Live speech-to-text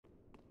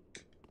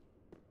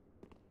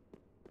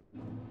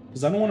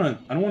Because I don't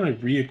want to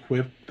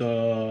re-equip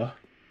the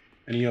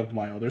any of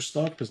my other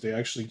stuff because they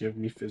actually give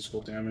me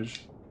physical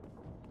damage.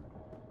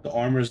 The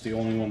armor is the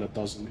only one that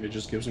doesn't. It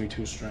just gives me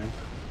 2 strength.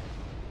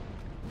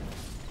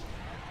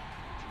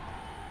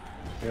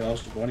 Okay, that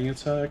was the running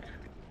attack.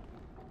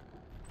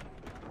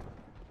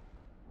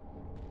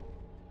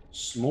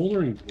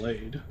 Smoldering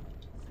blade.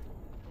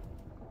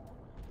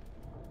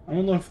 I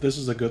don't know if this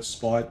is a good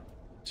spot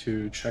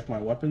to check my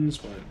weapons,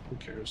 but who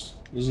cares?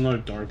 This is another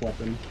dark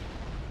weapon.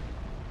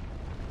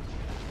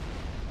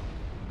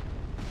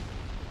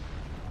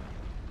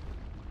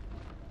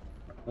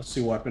 Let's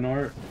see weapon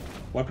art.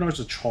 Weapon art's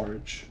a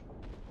charge.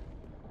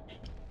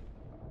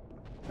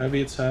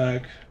 Heavy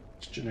attack.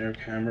 It's generic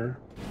hammer.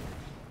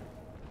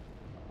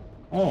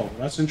 Oh,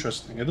 that's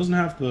interesting. It doesn't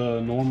have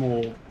the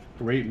normal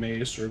great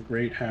mace or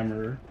great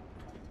hammer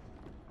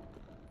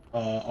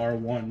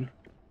R1.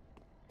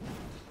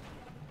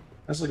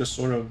 That's like a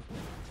sort of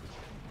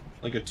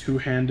like a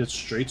two-handed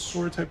straight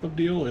sword type of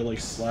deal. It like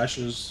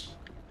slashes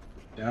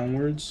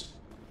downwards.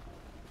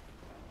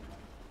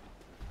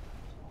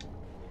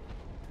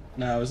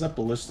 Now, is that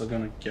ballista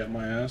gonna get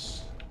my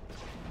ass?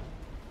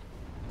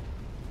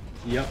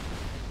 Yep,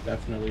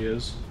 definitely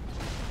is.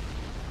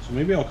 So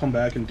maybe I'll come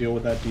back and deal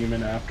with that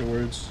demon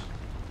afterwards.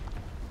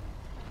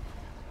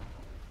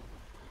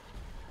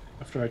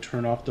 After I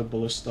turn off the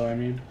ballista, I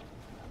mean.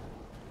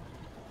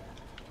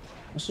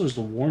 Also, is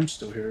the worm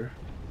still here?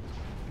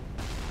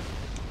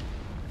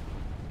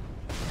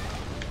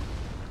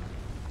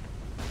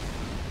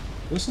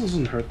 This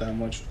doesn't hurt that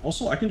much.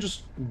 Also, I can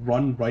just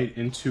run right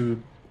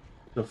into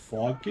the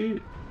fog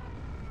gate?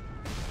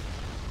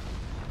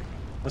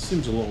 That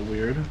seems a little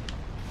weird.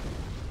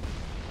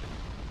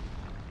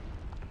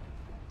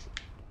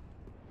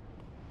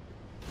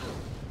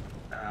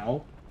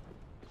 Ow.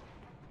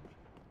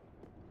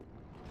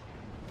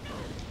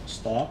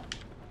 Stop.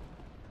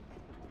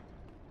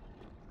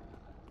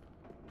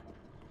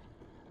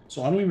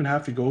 So I don't even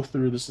have to go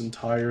through this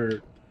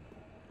entire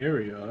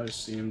area, it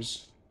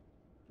seems.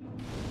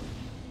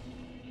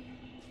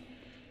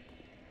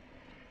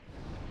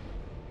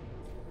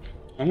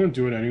 I'm gonna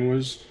do it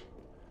anyways.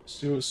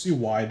 See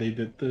why they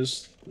did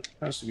this. There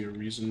has to be a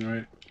reason,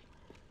 right?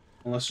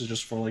 Unless it's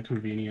just for, like,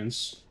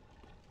 convenience.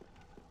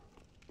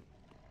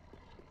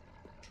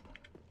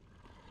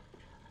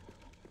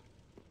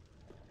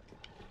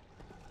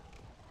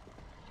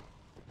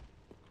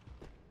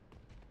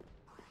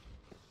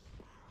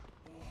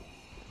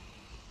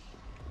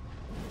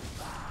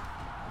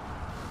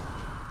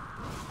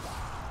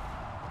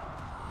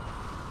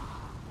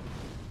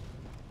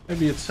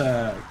 Heavy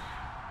attack.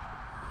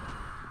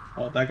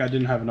 Oh, that guy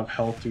didn't have enough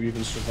health to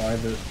even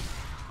survive it.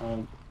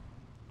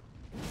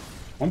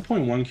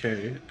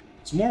 1.1k.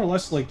 It's more or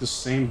less like the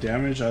same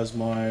damage as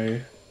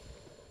my...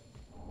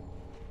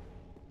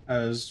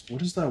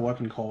 What is that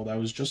weapon called? I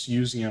was just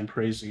using it and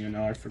praising it,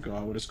 now I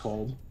forgot what it's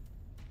called.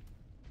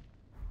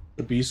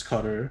 The Beast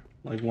Cutter.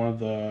 Like one of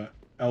the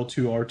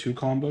L2 R2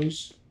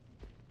 combos.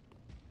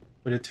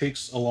 But it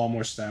takes a lot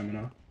more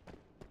stamina.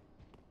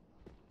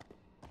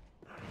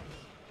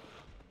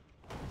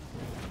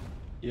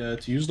 Yeah,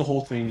 to use the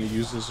whole thing, it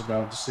uses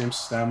about the same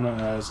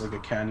stamina as like a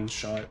cannon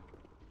shot.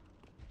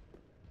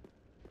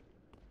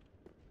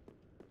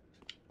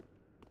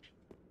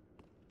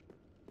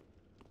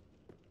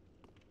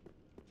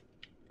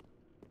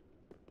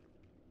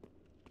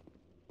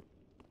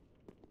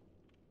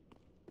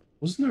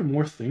 Wasn't there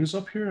more things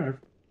up here?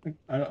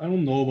 I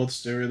don't know about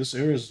this area. This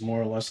area is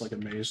more or less like a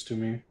maze to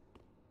me.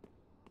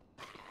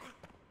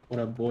 What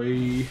up,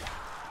 boy?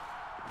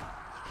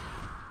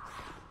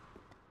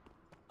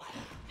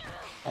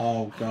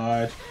 Oh,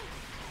 God.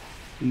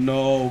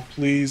 No,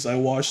 please. I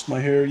washed my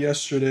hair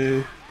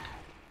yesterday.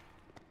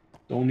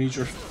 Don't need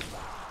your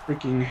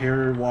freaking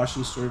hair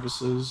washing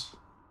services.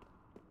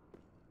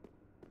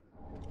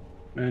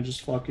 Man,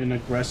 just fucking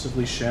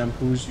aggressively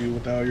shampoos you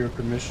without your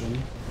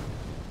permission.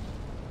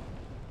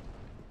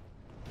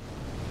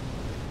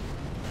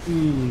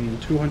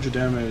 200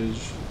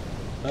 damage.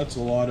 That's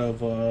a lot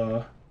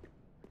of,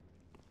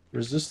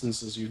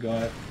 resistances you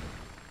got.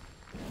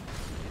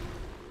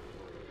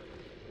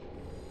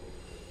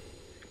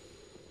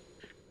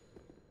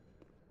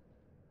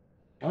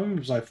 Why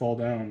was I fall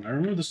down? I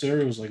remember this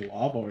area was like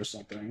lava or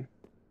something.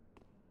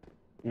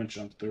 I'm gonna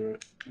jump through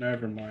it.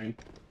 Never mind.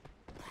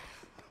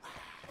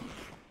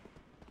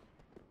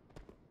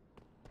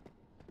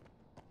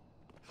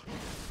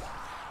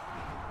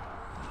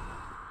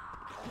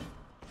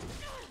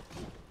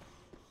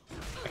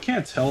 I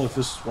can't tell if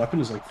this weapon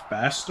is like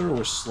faster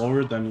or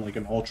slower than like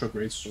an ultra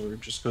great sword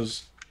just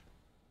because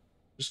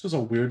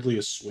how weirdly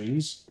it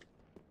swings.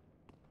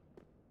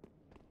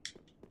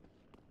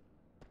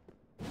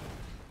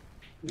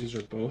 These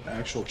are both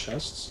actual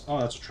chests. Oh,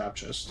 that's a trap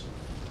chest.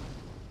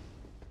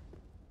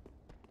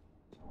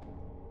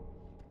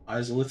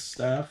 Izalith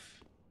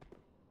staff.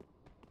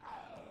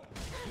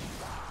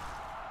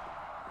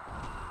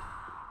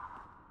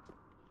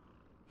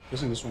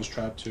 Guessing this one's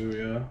trapped too,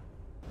 yeah.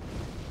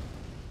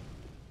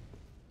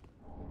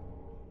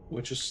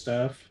 Witch's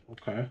staff.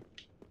 Okay.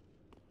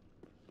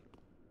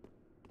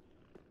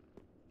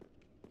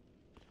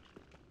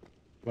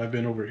 Have I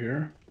been over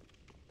here?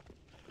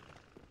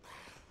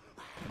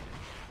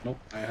 Nope,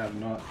 I have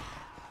not.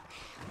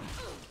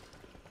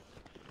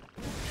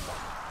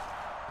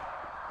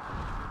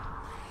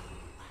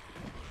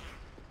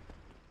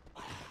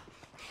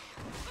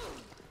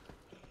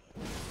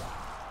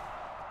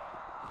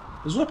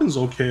 This weapon's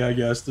okay, I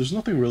guess. There's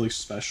nothing really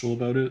special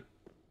about it.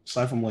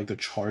 Aside from like the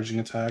charging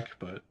attack,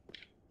 but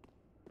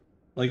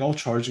like all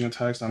charging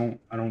attacks, I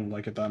don't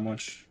like it that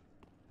much.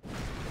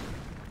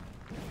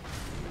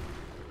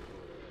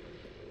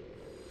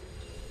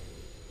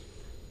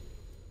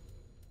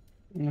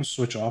 I'm gonna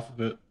switch off of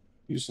it.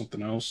 Use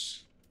something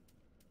else.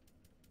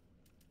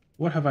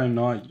 What have I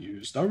not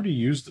used? I already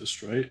used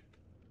this, right?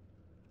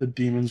 The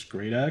Demon's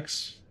Great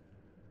Axe.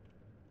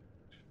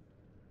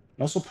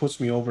 It also puts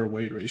me over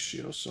weight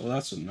ratio, so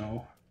that's a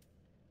no.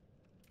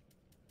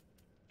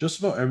 Just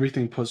about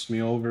everything puts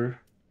me over.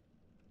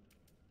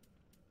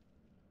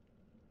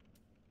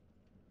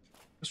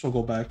 Guess we'll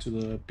go back to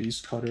the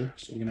Beast Cutter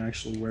so we can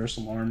actually wear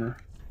some armor.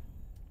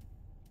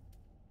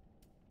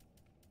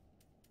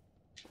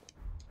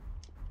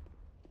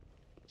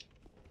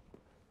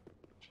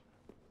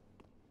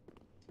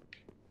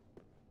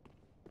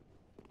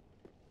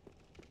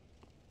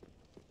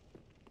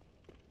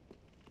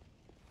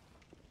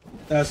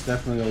 That's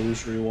definitely a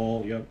illusory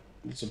wall. Yep.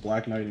 It's a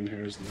Black Knight in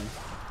here, isn't there?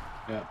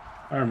 Yeah.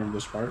 I remember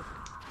this part.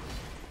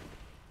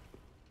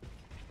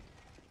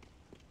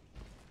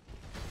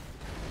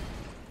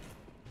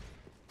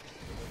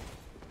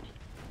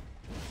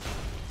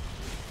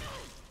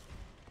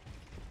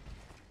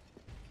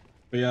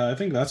 But yeah, I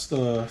think that's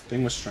the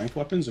thing with strength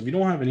weapons. If you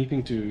don't have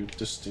anything to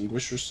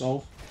distinguish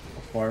yourself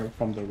apart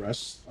from the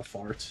rest,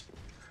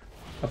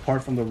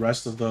 apart from the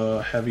rest of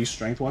the heavy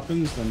strength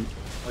weapons, then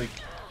like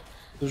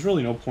there's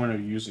really no point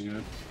of using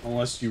it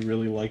unless you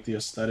really like the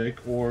aesthetic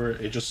or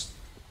it just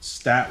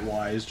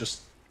stat-wise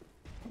just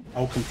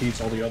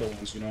outcompetes all the other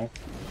ones, you know?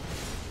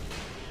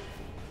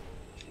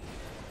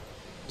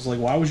 It's like,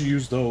 why would you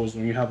use those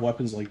when you have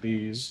weapons like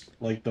these?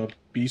 Like the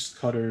Beast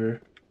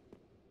Cutter,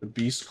 the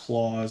Beast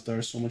Claws that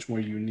are so much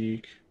more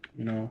unique,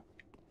 you know?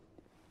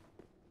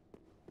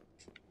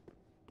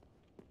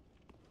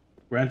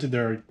 Granted,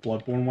 they're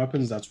Bloodborne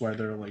weapons, that's why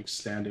they're like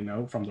standing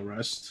out from the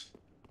rest.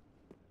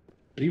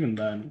 But even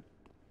then,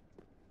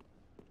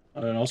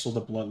 and also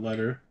the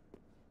Bloodletter.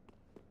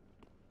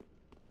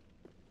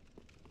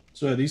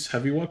 So yeah, these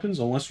heavy weapons,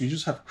 unless you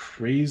just have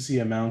crazy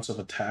amounts of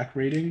attack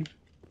rating,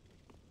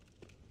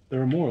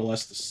 they're more or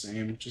less the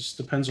same. Just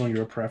depends on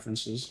your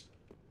preferences.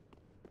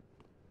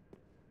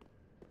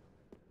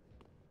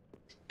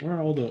 Where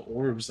are all the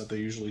orbs that they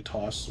usually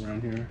toss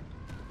around here?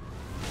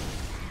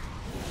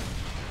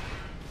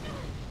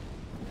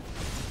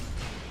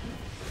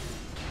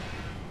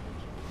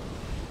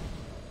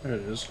 There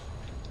it is.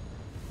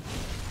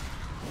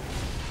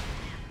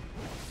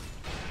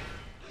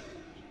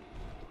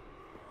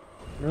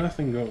 Where'd that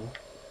thing go?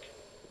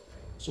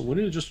 So what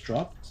did it just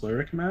drop?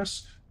 Cleric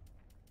Mask?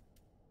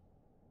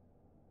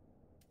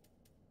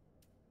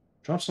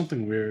 Drop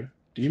something weird.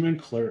 Demon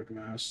Cleric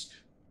Mask.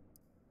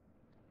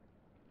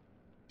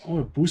 Oh,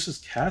 it boosts his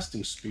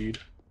casting speed.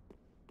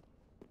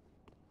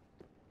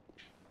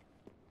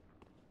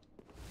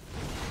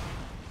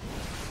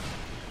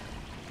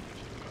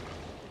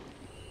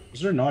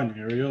 Is there not an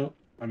area,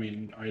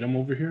 item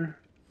over here?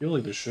 I feel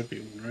like there should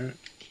be one, right?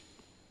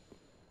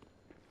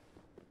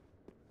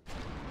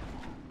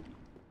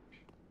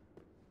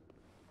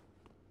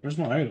 Where's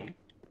my item?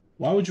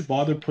 Why would you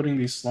bother putting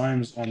these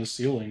slimes on the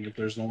ceiling if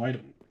there's no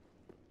item?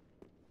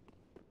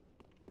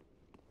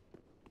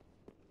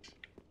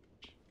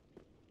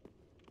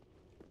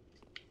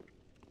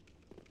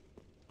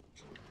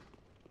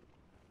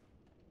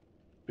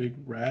 Big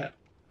rat.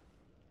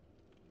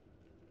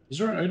 Is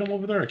there an item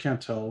over there? I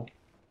can't tell.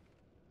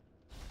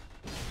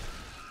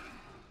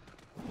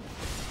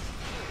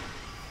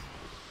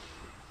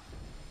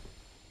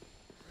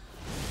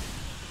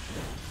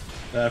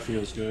 That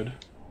feels good.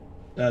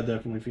 That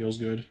definitely feels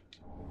good.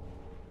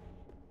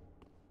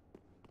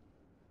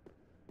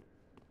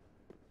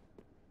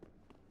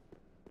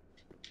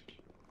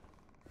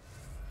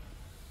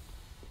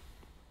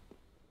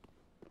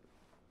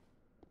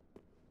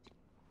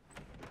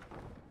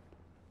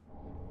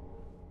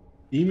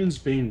 Demon's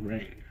Bane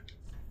Ring.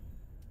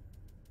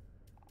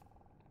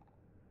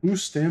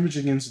 Boost damage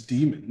against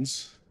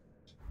demons.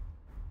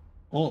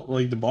 Oh,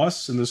 like the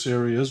boss in this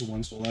area is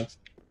one, so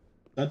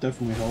that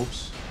definitely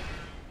helps.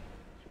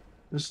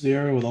 This is the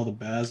area with all the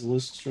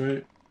basilisks,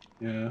 right?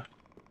 Yeah.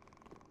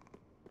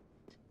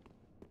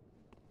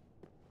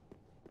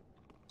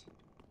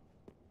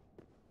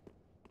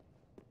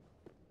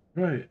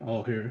 Right.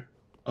 Oh, here.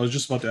 I was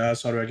just about to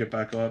ask how do I get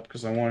back up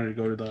because I wanted to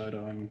go to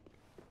that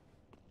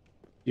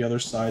the other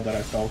side that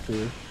I fell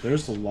through.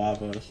 There's the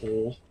lava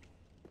hole.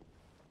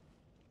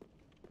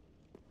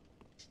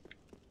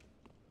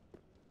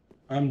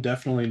 I'm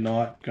definitely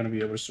not gonna be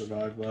able to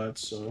survive that,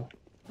 so.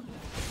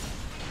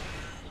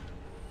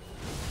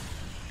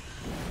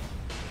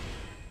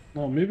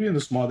 Well, maybe in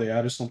this mod they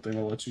added something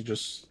that lets you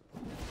just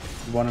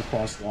run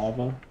across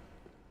lava.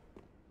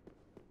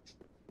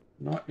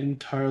 Not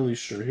entirely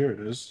sure. Here it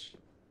is.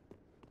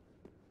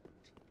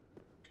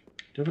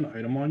 Do you have an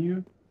item on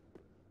you?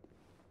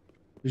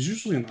 There's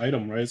usually an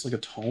item, right? It's like a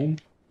tome.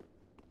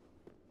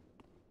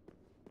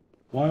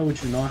 Why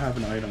would you not have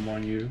an item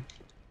on you?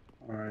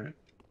 Alright,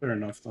 fair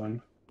enough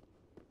then.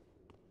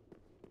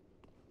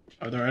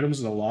 Are there items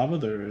in the lava?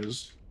 There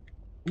is.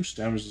 How much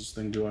damage does this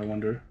thing do, I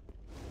wonder?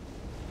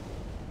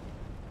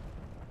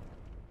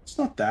 It's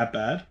not that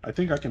bad. I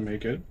think I can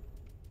make it.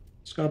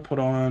 Just gotta put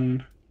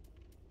on...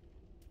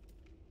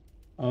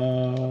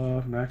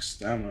 max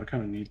stamina. I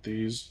kinda need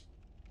these.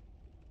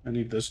 I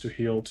need this to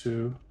heal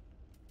too.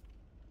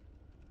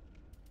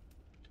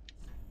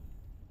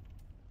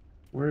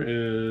 Where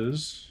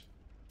is...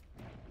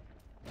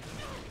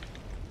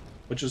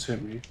 What just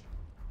hit me?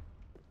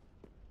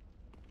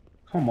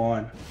 Come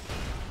on.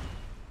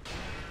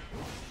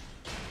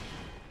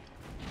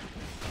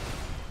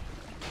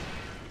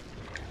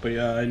 But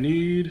yeah, I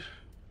need...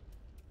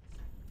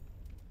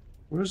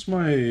 Where's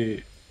my...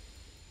 Here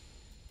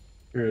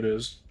it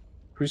is.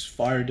 Increase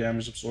fire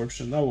damage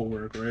absorption. That will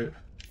work, right?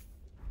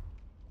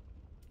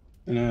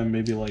 And then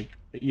maybe like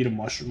eat a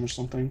mushroom or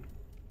something.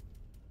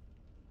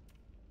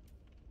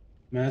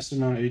 Massive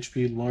amount of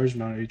HP, large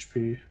amount of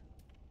HP.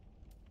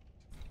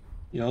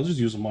 Yeah, I'll just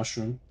use a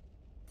mushroom.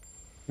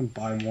 I can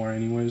buy more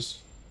anyways.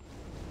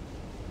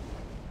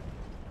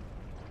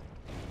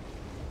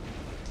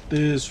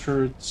 This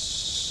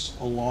hurts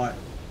a lot.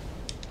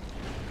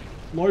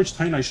 Large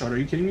Titanite shard, are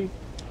you kidding me?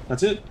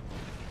 That's it?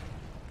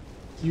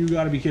 You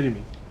gotta be kidding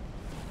me.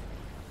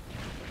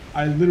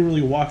 I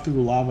literally walked through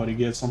the lava to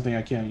get something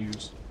I can't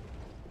use.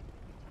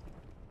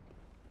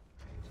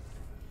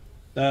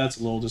 That's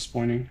a little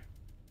disappointing.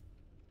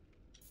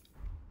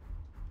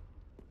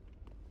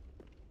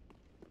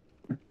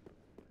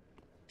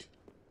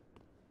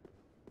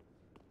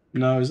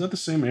 No, is that the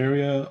same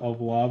area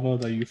of lava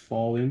that you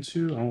fall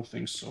into? I don't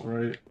think so,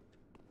 right?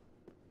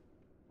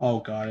 Oh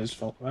god, I just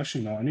fell.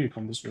 Actually, no, I need to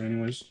come this way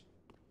anyways.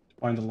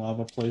 Find the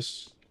lava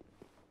place.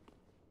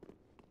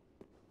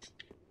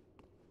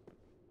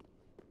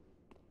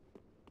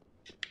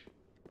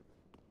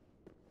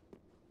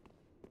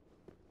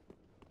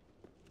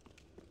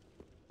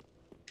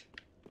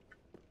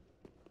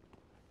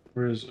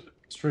 Where is it?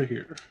 It's right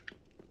here.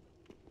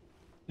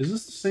 Is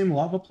this the same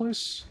lava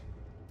place?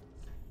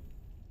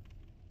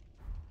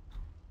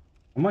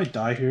 I might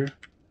die here.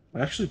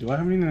 Actually, do I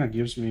have anything that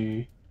gives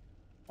me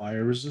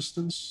fire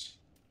resistance?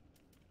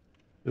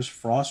 There's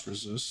frost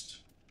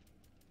resist.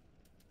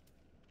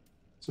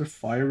 Is there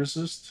fire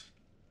resist?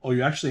 Oh,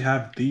 you actually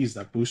have these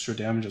that boost your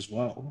damage as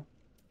well.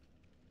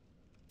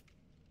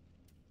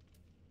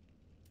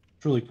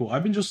 It's really cool.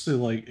 I've been just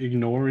like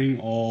ignoring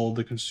all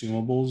the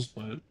consumables,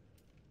 but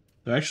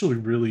they're actually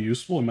really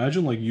useful.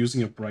 Imagine like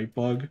using a bright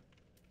bug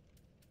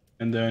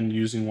and then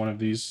using one of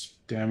these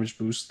damage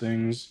boost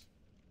things.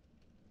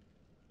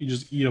 You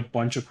just eat a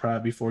bunch of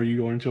crap before you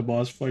go into a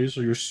boss fight,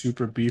 so you're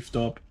super beefed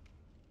up.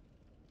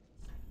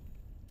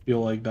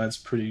 Feel like that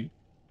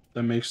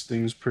makes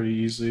things pretty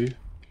easy.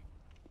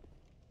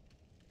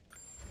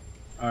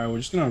 Alright, we're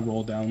just gonna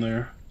roll down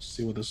there,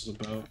 see what this is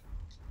about.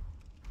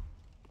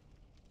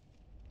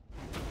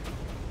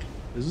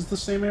 Is this the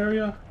same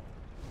area?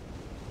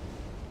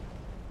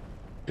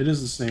 It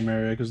is the same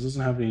area because it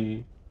doesn't have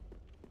any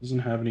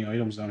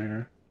items down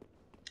here.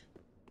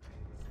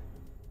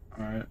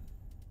 Alright.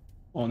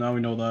 Well, now we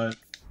know that.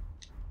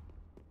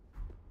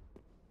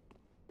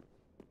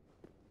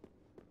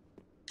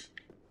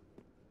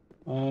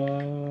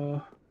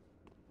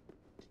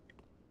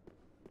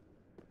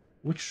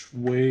 Which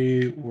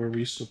way were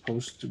we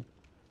supposed to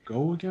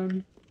go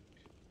again?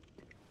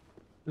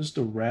 This is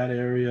the rat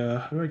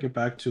area. How do I get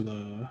back to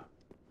the...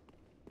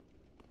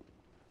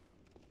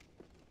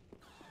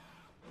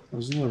 I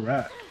was in the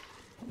rat.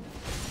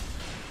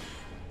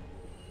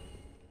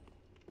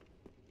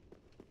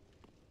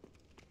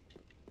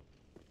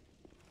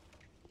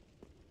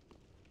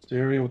 It's the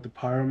area with the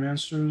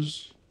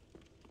pyromancers.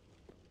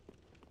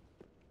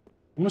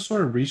 I'm gonna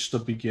sort of reach the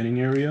beginning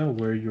area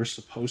where you're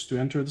supposed to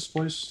enter this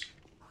place.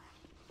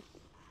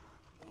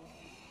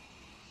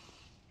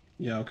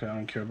 Yeah, okay, I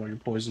don't care about your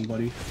poison,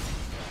 buddy.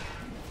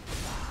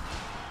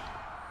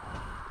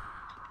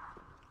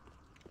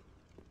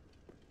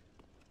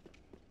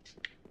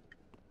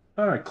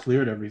 I thought I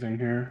cleared everything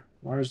here.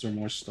 Why is there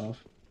more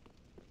stuff?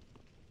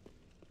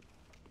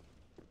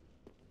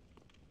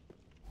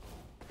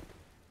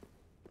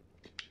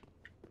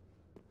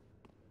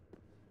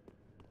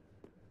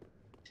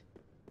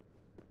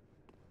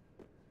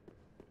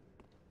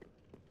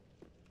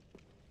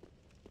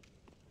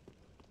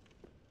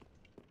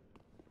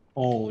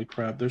 Holy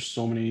crap, there's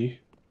so many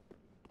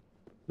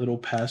little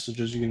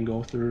passages you can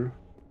go through.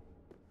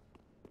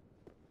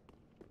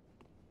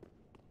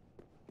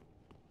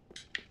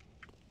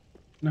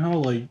 You know how,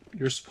 like,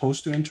 you're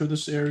supposed to enter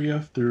this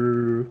area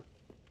through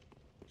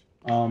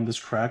this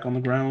crack on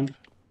the ground?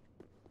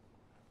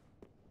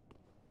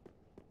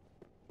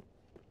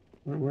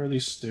 Where are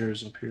these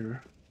stairs up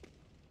here?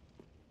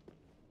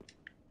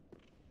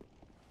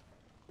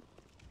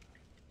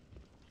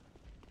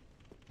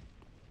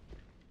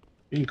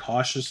 Being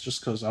cautious just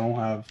because I don't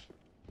have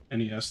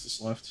any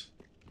Estus left.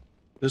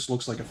 This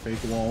looks like a fake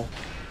wall.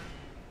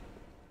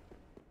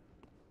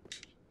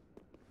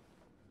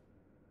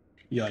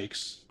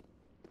 Yikes.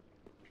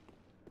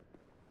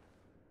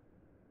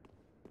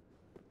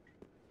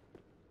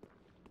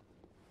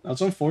 That's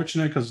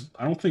unfortunate because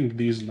I don't think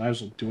these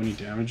knives will do any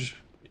damage.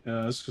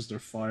 Yeah, that's because they're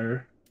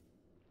fire.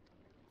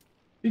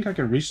 I think I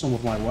can reach them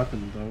with my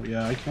weapon though.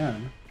 Yeah, I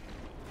can.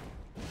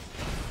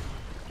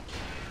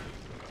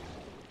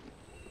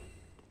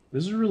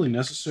 This is really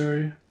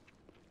necessary.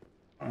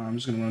 I'm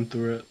just gonna run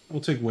through it.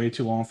 It'll take way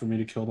too long for me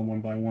to kill them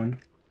one by one.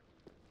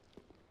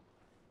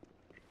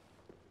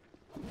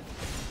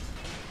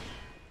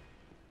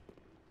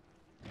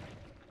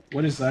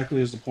 What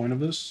exactly is the point of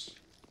this?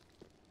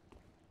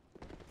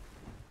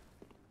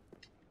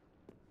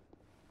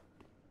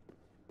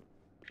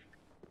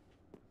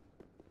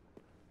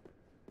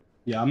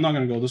 Yeah, I'm not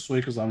gonna go this way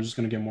because I'm just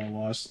gonna get more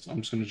lost.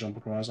 I'm just gonna jump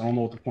across. I don't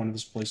know what the point of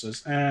this place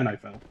is. And I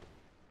fell.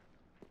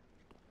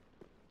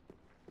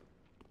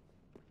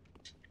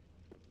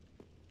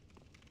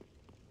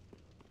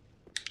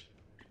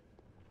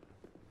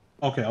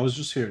 Okay, I was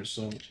just here,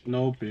 so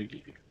no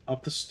biggie.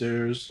 Up the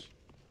stairs.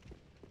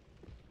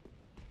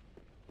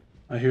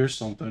 I hear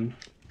something.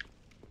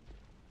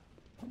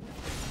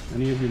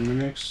 Any of you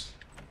mimics?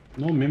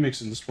 No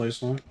mimics in this place,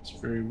 huh? It's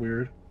very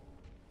weird.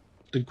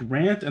 The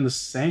Grant and the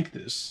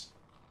Sanctus.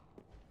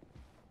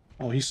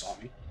 Oh, he saw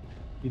me.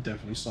 He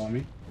definitely saw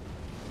me.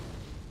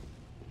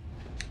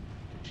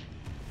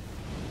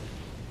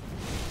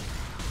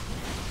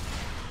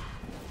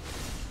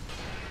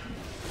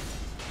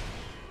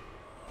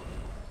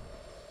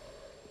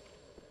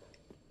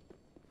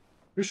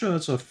 Pretty sure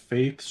that's a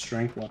faith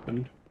strength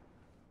weapon.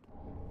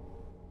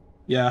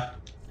 Yeah,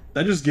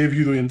 that just gave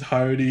you the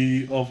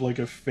entirety of like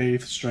a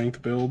faith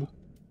strength build.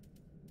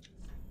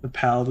 The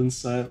paladin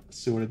set, let's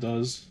see what it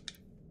does.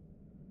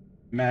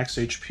 Max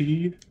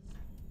HP.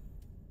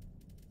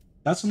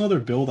 That's another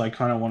build I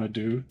kind of want to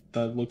do.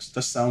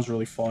 That sounds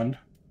really fun.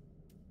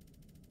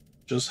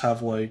 Just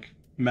have like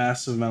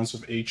massive amounts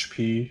of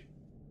HP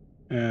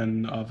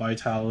and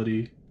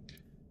vitality,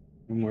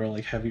 and wear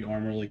like heavy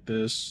armor like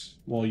this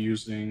while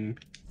using.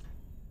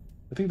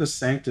 I think the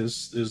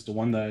Sanctus is the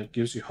one that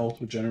gives you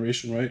health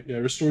regeneration, right? Yeah,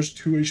 it restores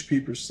 2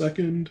 HP per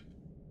second.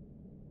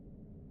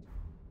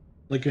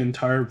 Like an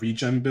entire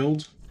regen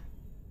build.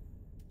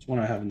 It's one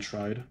I haven't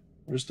tried.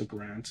 Where's the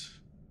Grant?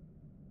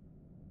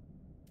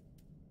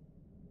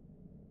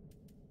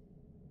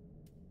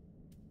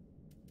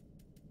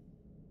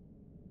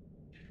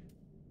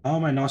 How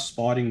am I not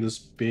spotting this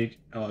big...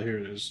 Oh, here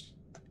it is.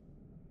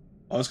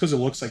 Oh, it's because it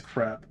looks like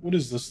crap. What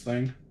is this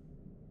thing?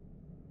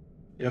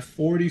 Yeah,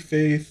 40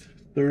 faith,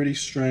 30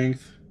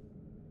 strength.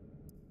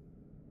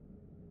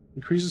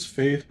 Increases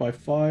faith by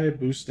 5,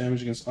 boosts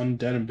damage against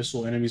undead and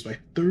abyssal enemies by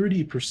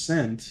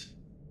 30%.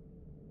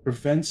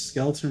 Prevents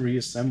skeleton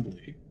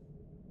reassembly.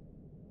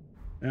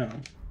 Yeah.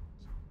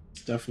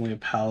 It's definitely a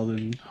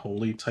paladin,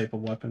 holy type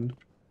of weapon.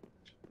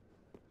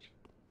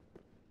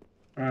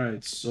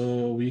 Alright,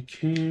 so we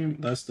came...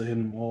 That's the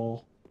hidden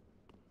wall.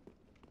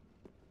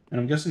 And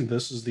I'm guessing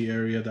this is the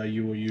area that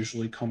you will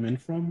usually come in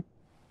from.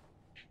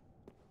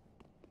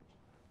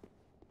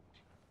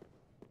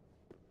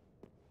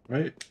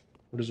 Right?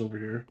 What is over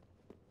here?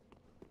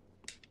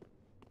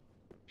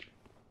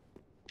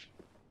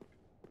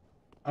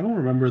 I don't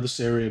remember this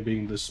area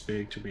being this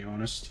big, to be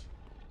honest.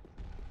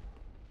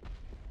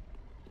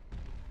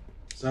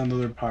 Is that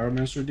another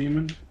Pyromancer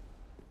demon?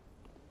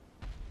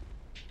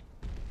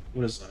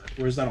 What is that?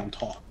 Where is that on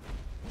top?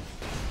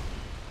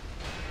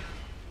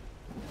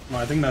 No,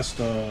 I think that's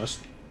the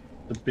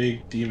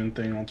big demon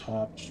thing on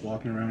top, just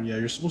walking around. Yeah,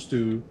 you're supposed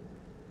to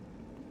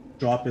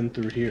drop in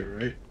through here,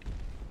 right?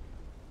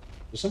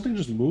 Does something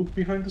just move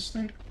behind this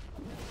thing?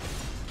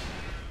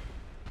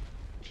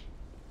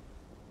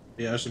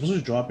 Yeah, I'm supposed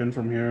to drop in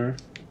from here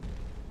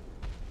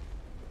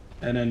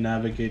and then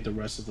navigate the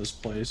rest of this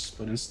place,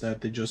 but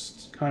instead they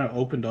just kind of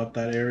opened up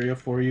that area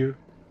for you.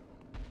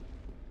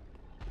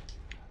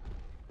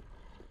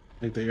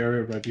 Like the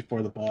area right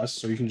before the boss,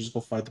 so you can just go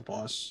fight the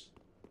boss.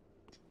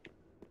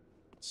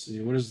 Let's see,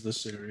 what is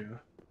this area?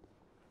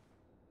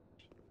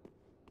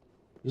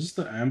 Is this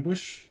the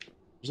ambush?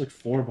 There's like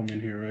 4 of them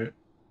in here, right?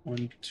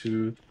 1,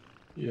 2...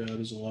 Yeah,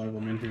 there's a lot of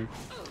them in here.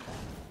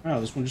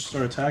 Wow, this one just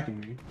started attacking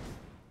me.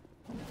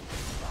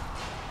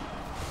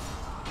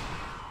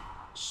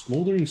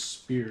 Smoldering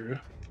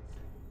Spear.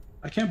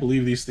 I can't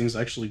believe these things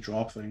actually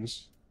drop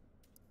things.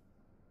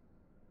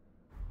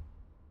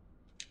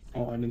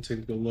 Oh, I didn't take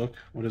a good look.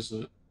 What is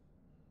it?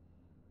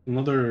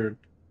 Another...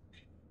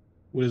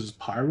 What is this?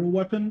 Pyro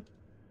weapon?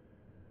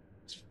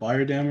 It's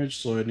fire damage,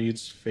 so it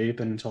needs faith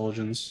and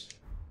intelligence.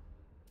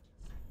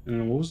 And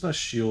then what was that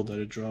shield that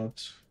it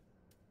dropped?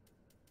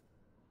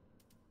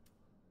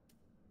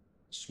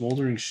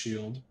 Smoldering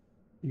Shield.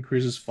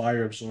 Increases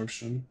fire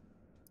absorption.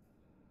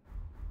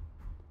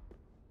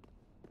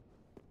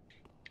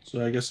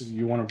 So I guess if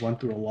you want to run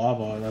through a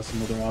lava, that's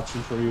another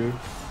option for you.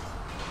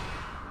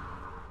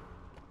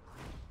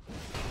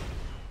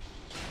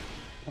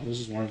 Oh, this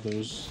is one of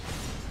those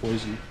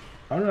poison.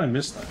 How did I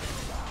miss that?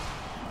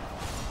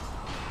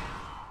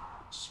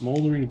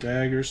 Smoldering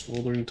dagger,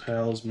 smoldering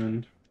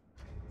talisman.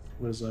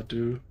 What does that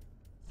do?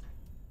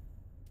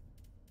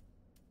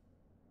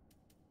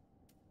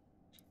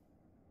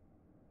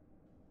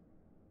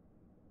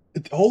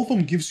 All of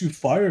them gives you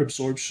fire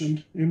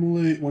absorption.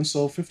 Immolate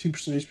oneself 15%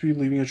 HP,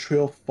 leaving a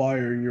trail of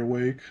fire in your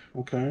wake.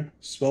 Okay.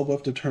 Spell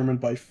buff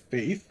determined by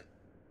faith.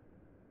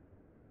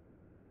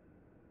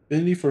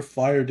 Affinity for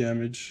fire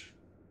damage.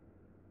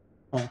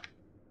 Huh.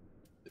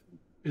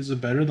 Is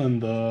it better than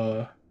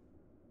the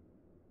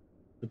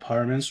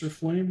Pyromancer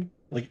Flame?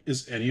 Like,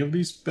 is any of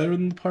these better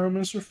than the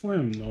Pyromancer Flame?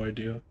 I have no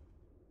idea.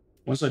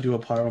 Once I do a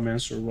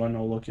Pyromancer run,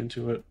 I'll look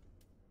into it.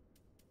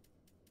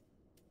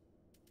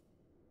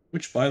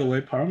 Which, by the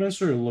way,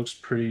 Pyromancer looks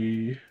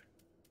pretty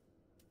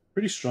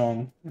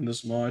strong in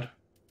this mod.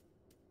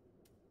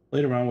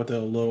 Played around with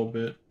it a little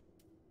bit.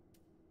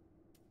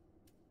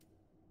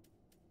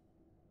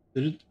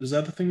 Is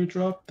that the thing you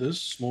dropped?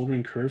 This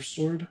Smoldering Curve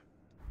Sword?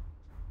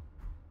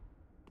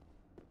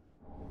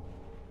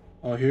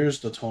 Oh, here's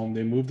the tome.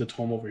 They moved the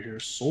tome over here.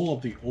 Soul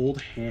of the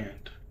Old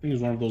Hand. I think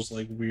it's one of those,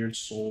 like, weird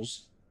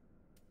souls.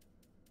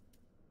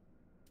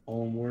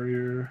 Fallen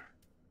Warrior.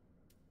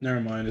 Never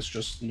mind, it's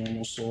just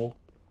normal soul.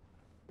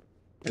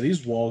 Yeah,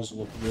 these walls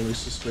look really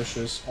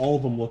suspicious. All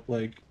of them look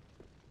like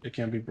it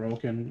can't be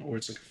broken, or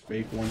it's like a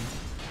fake one.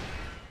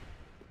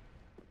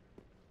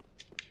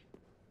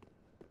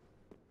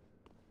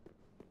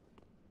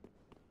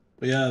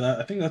 But yeah,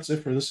 I think that's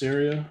it for this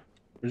area.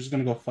 We're just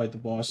gonna go fight the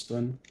boss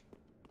then.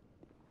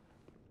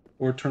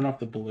 Or turn off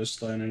the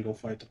ballista and then go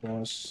fight the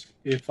boss.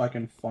 If I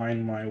can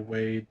find my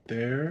way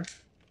there.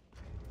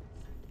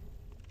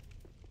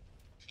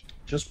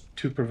 Just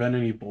to prevent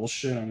any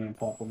bullshit, I'm gonna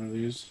pop one of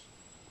these.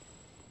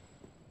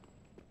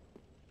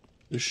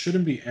 There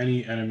shouldn't be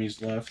any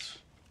enemies left.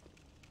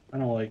 I'm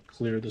gonna like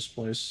clear this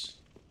place.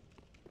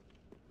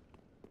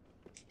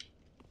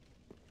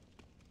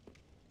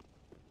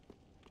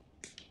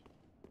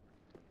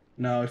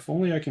 Now, if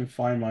only I can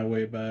find my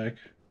way back.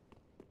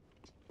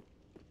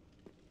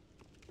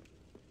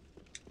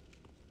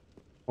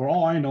 For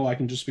all I know, I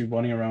can just be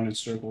running around in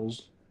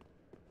circles.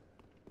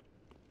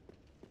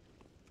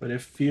 But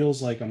it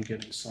feels like I'm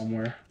getting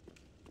somewhere.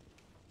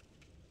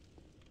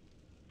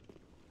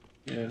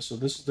 Yeah, so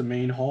this is the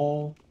main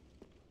hall.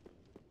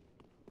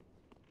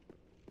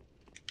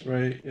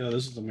 Right, yeah,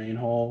 this is the main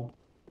hall.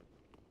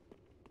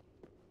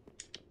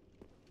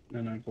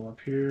 Then I go up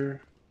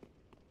here.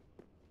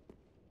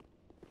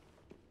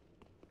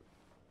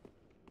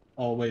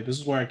 Oh wait, this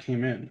is where I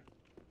came in.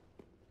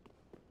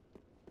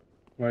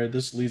 Right,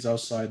 this leads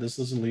outside. This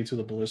doesn't lead to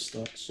the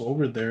ballista. So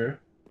over there.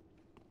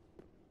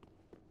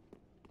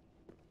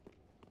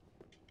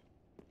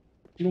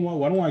 You know what?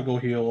 Why don't I go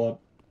heal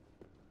up?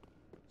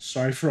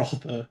 Sorry for all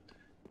the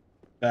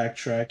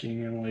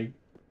backtracking and like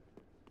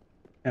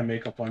can't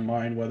make up my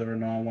mind whether or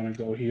not I want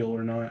to go heal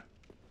or not.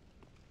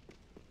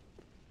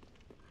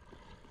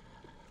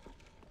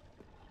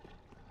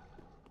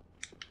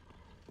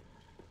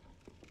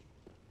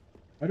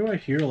 Why do I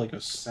hear like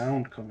a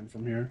sound coming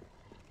from here?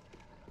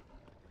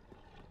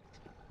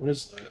 What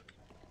is that?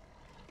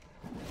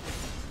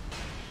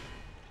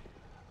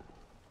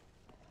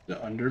 Is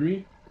it under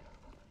me?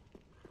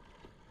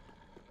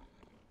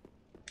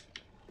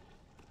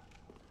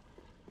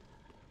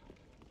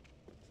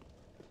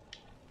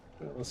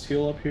 Okay, let's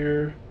heal up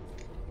here.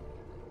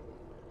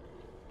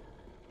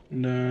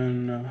 And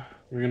then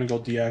we're gonna go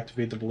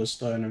deactivate the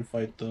ballista and then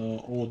fight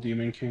the old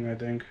Demon King, I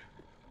think.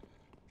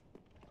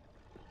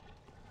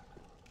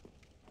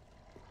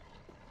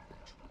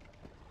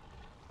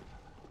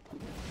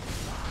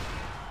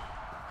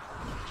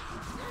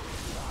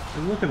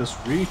 Hey, look at this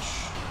reach.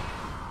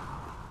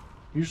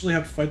 Usually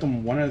have to fight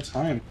them one at a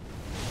time.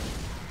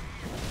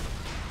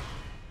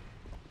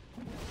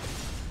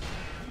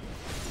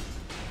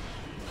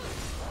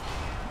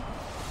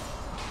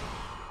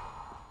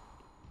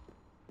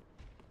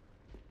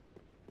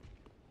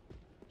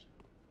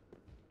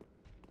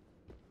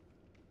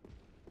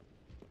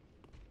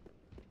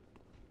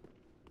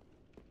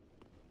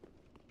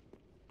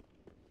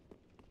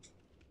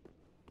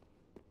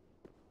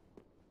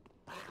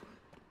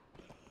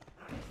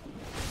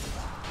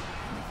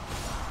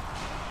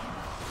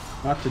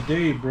 Not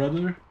today,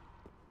 brother.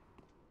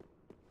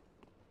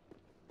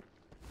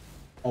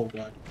 Oh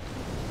god.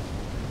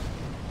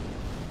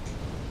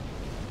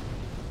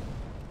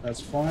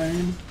 That's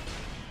fine.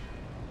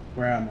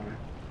 Where am I?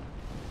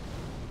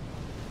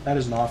 That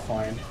is not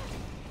fine.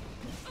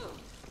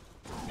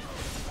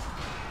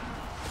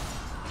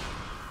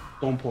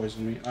 Don't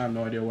poison me. I have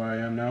no idea where I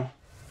am now.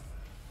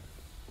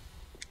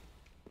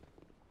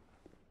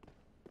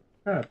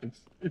 Crap,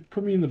 it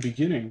put me in the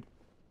beginning.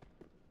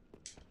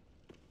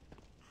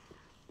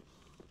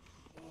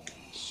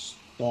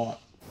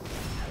 Stop.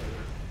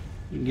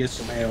 You can get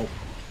some help.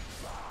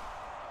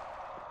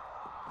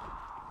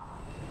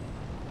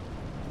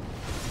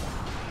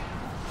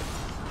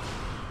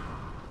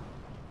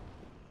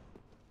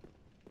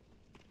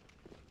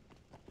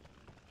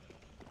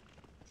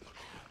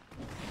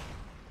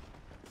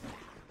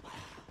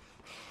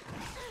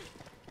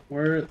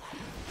 Where?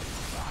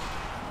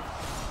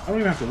 I don't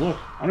even have to look.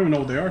 I don't even know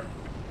what they are.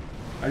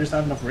 I just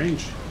have enough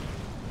range.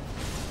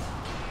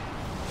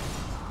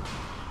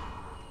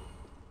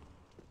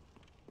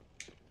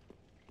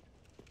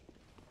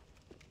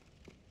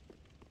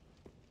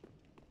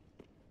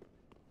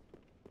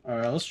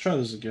 Alright, let's try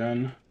this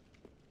again.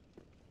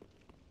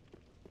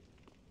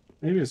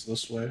 Maybe it's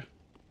this way.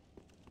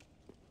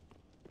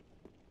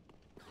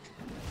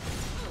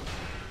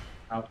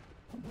 Ow.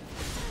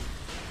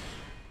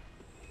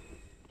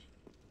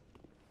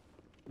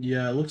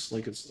 Yeah, it looks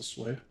like it's this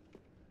way.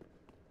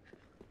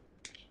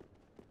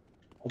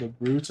 All the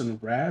brutes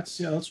and rats?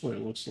 Yeah, that's what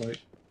it looks like.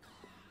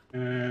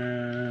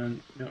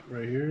 And, yeah,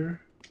 right here.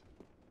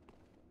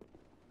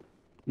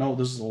 No,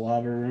 this is the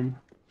lava room.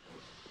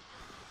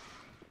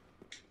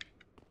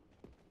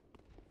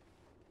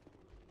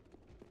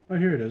 Oh,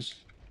 here it is.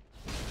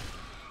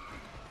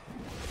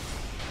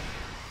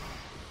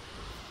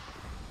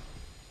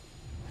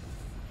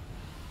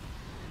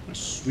 I'm gonna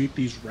sweep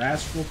these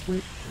rats real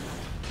quick.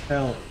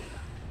 Hell.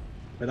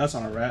 Wait, that's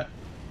not a rat.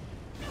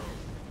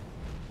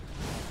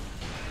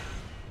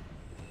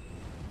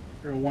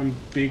 You're one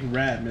big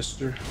rat,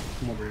 mister.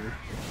 Come over here.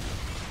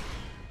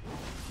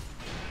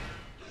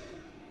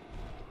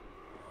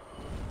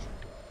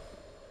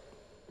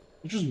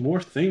 There's just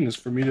more things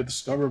for me to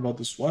discover about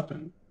this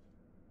weapon.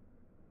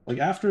 Like,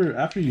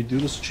 after you do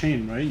this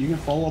chain, right, you can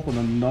follow up with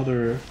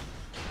another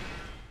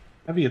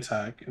heavy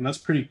attack, and that's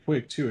pretty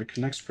quick, too. It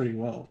connects pretty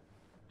well.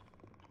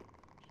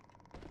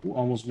 Ooh,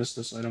 almost missed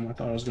this item. I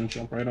thought I was going to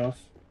jump right off.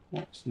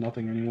 Well, it's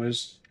nothing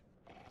anyways.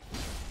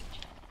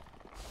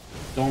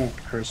 Don't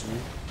curse me.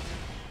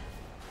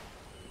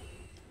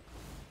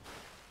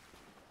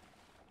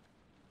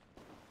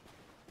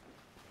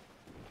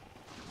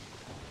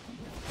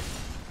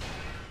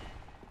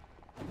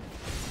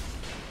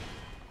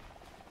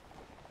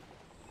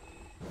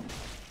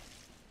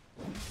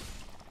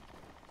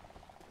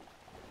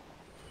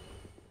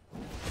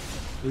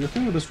 The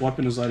thing with this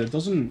weapon is that it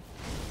doesn't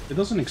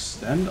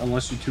extend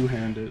unless you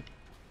two-hand it.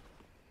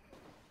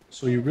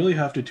 So you really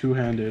have to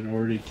two-hand it in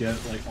order to get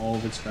like all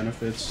of its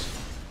benefits.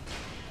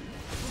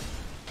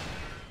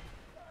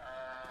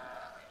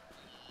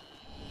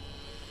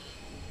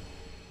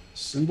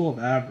 Symbol of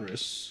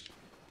Avarice.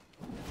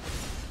 I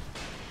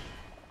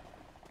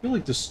feel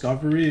like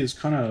discovery is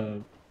kind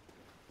of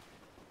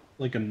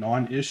like a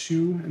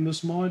non-issue in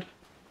this mod.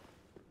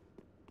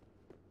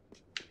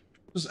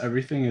 Just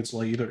everything, it's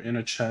like either in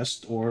a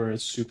chest or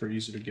it's super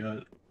easy to get.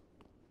 Have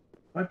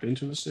I been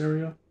to this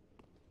area?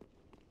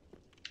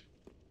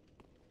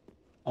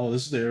 Oh,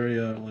 this is the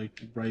area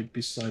like right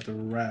beside the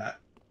rat.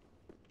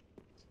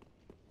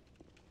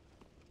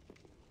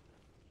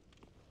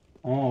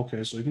 Oh,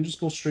 okay, so you can just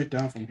go straight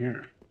down from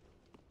here.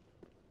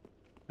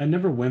 I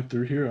never went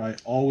through here. I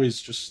always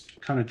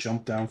just kind of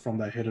jumped down from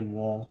that hidden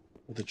wall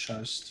with the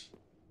chest.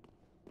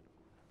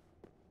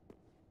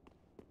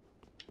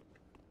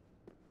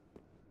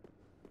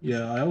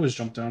 Yeah, I always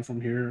jump down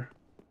from here.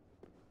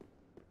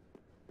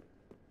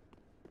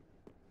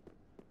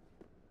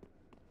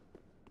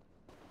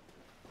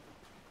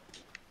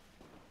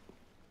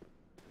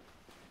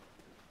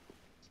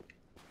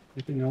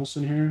 Anything else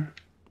in here?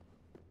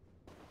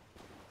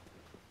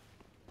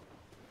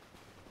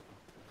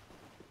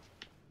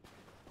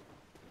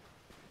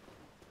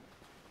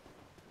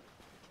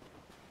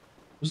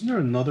 Wasn't there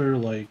another,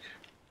 like,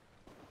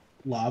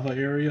 lava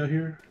area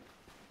here?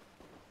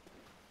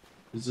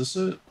 Is this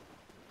it?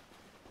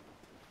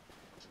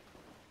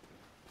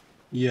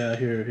 Yeah,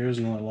 here's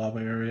another lava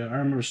area. I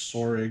remember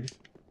Sorig.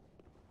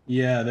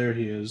 Yeah, there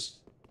he is.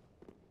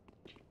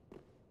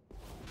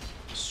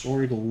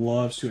 Sorig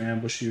loves to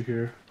ambush you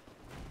here.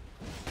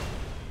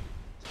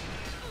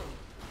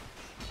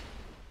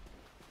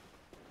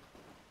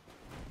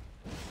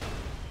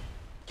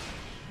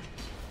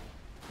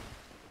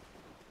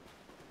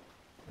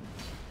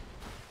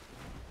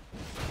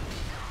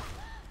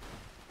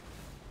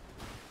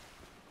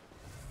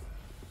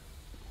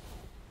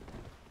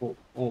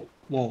 Oh,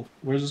 whoa,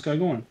 where's this guy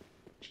going?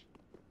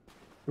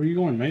 Where are you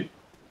going, mate?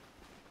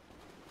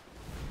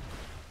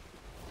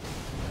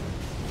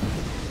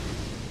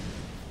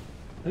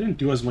 I didn't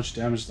do as much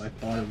damage as I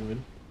thought it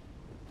would.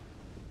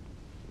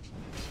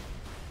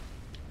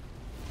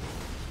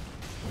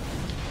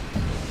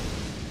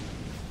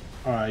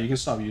 Alright, you can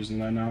stop using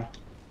that now.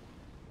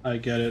 I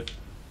get it.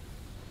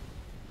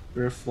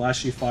 You're a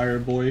flashy fire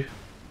boy.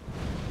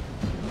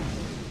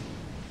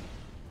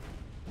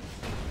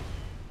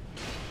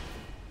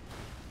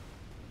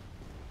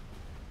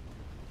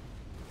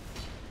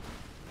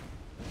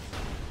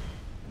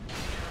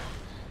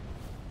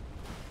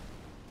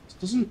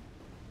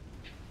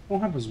 Don't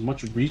have as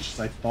much reach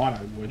as I thought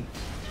I would.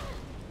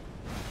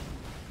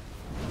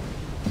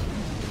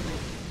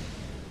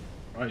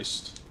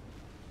 Christ.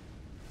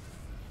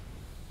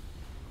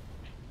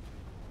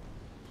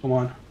 Come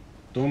on.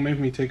 Don't make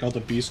me take out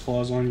the beast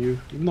claws on you.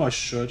 Even though I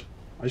should.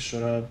 I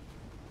should have.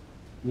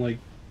 I'm like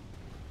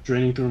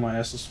draining through my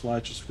Estus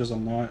flat just because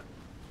I'm not.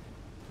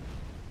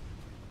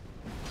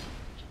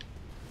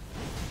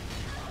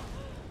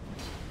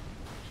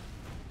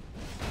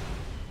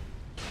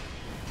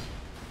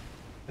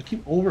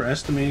 keep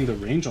overestimating the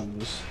range on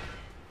this.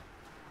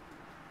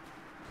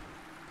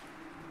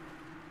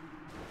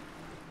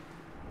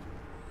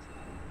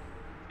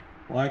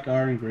 Black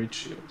Iron, Great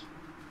Shield.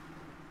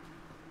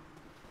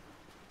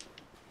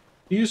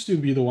 He used to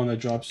be the one that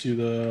drops you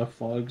the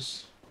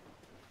fogs.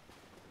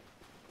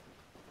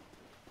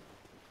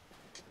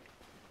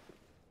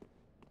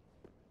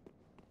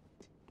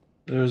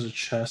 There's a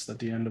chest at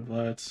the end of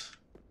that.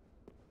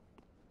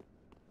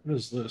 What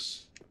is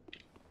this?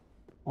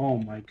 Oh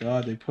my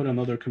god, they put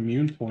another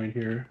commune point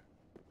here.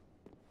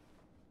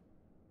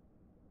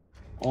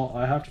 Oh,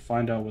 I have to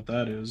find out what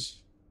that is.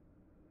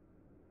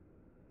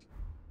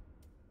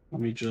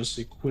 Let me just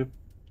equip.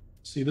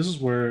 See, this is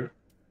where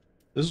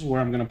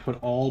I'm gonna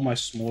put all my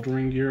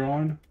smoldering gear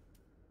on.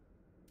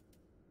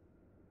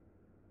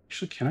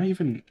 Actually, can I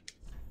even...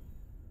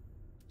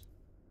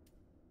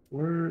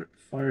 Where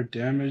fire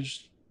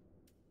damage?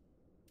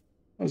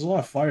 There's a lot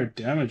of fire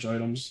damage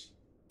items.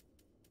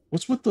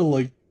 What's with the,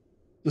 like,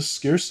 the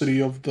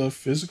scarcity of the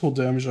physical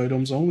damage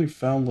items? I only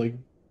found, like,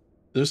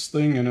 this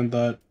thing and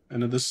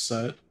in this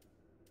set.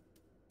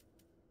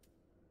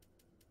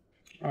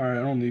 Alright,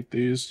 I don't need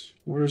these.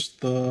 Where's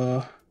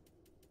the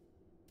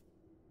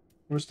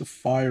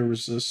fire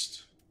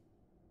resist?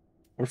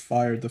 Or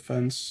fire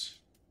defense?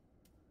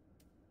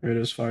 Here it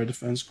is, fire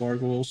defense,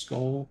 gargoyle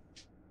skull.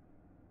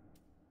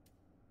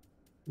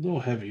 A little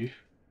heavy.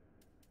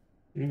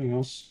 Anything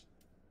else?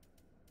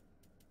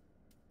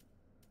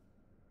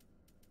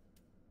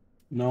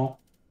 No.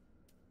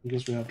 I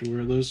guess we have to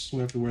wear this. We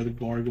have to wear the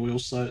gargoyle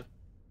set.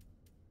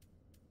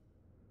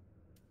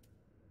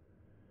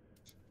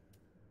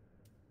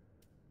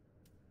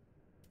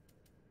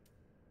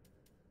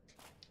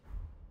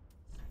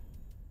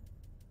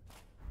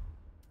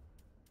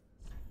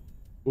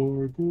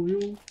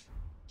 Gargoyle.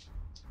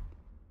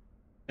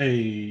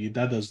 Hey,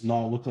 that does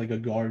not look like a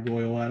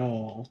gargoyle at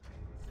all.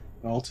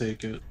 I'll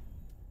take it.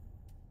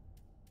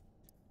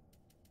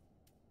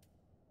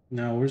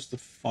 Now, where's the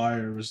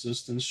fire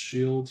resistance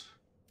shield?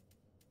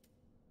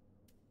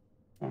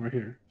 Oh, right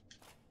here.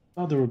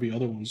 Thought there would be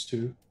other ones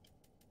too.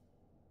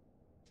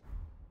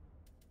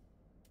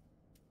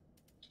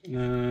 And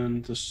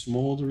then the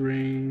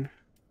smoldering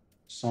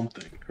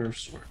something, curve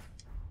sword.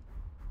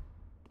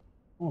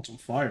 Oh, it's on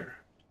fire.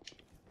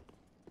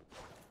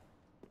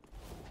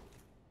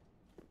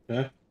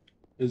 Okay.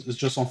 It's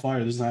just on fire.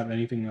 It doesn't have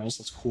anything else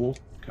that's cool.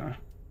 Okay.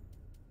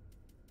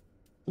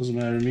 Doesn't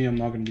matter to me. I'm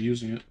not going to be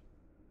using it.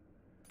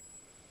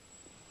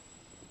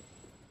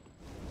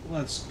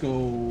 Let's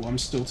go. I'm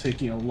still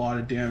taking a lot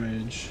of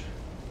damage.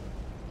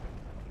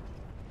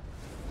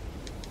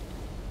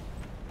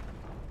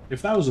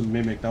 If that was a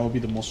mimic, that would be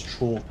the most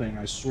troll thing,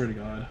 I swear to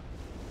God.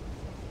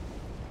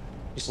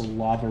 Just a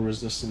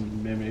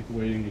lava-resistant mimic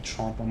waiting to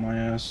chomp on my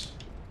ass.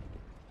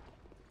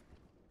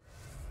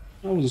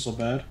 That wasn't so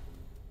bad.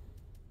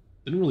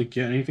 Didn't really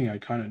get anything I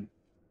kind of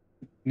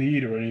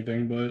need or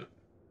anything, but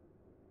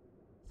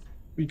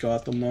we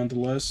got them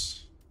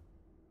nonetheless.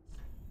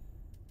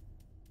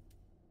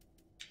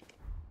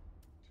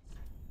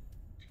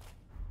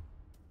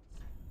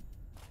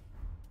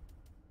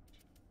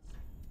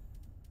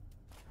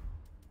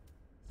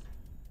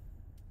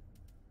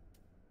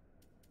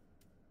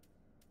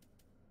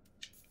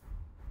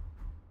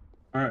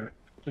 Alright,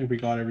 I think we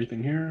got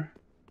everything here.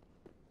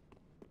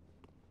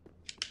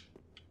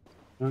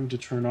 Time to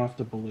turn off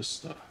the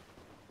ballista.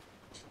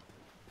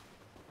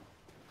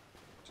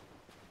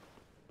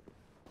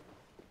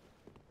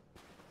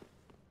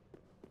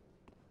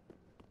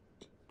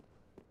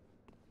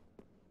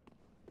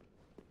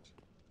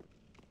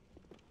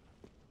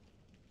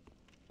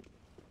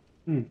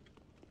 Mimic.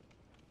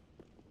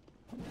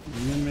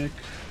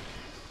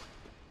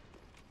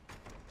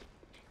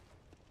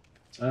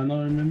 Is that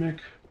another mimic?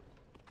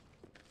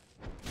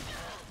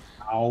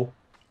 Ow.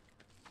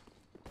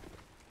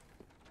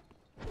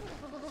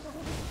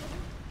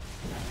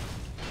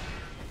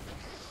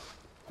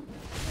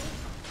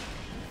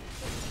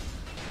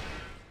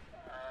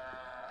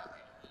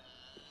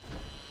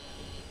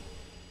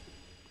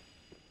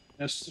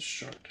 That's the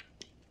shark.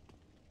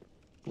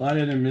 Glad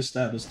I didn't miss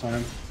that this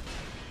time.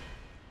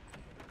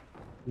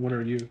 What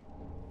are you?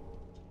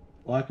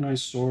 Black Knight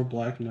Sword,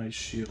 Black Knight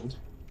Shield.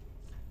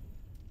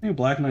 I think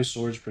Black Knight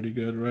Sword's pretty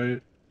good,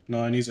 right?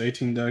 No, it needs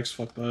 18 dex,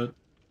 fuck that.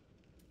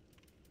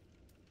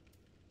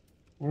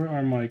 Where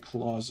are my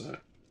claws at?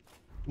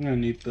 I'm gonna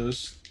need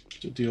this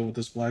to deal with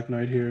this Black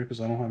Knight here,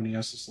 because I don't have any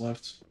S's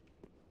left.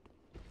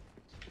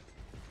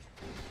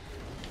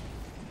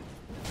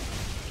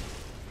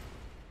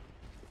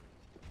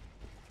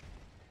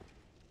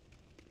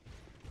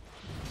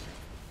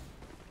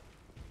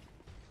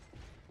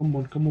 Come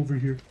on, come over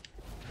here.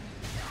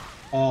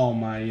 Oh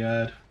my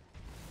god.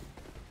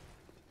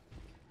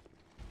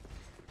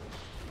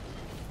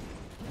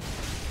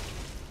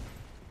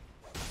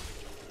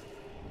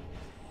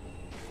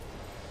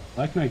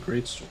 Black Knight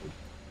Greatsword.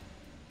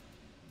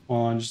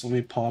 Hold on, just let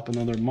me pop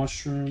another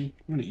mushroom.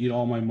 I'm gonna eat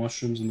all my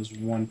mushrooms in this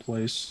one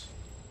place.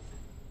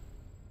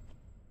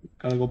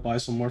 Gotta go buy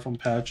some more from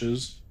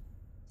Patches.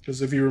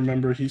 Because if you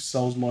remember, he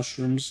sells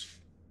mushrooms.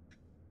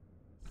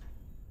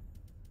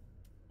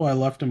 Oh, I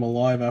left him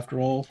alive after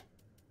all.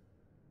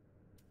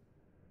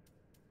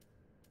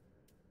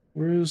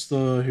 Where is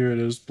the... Here it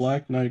is.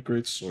 Black Knight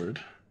Greatsword.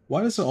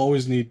 Why does it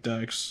always need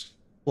dex?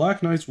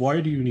 Black Knights,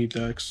 why do you need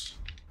dex?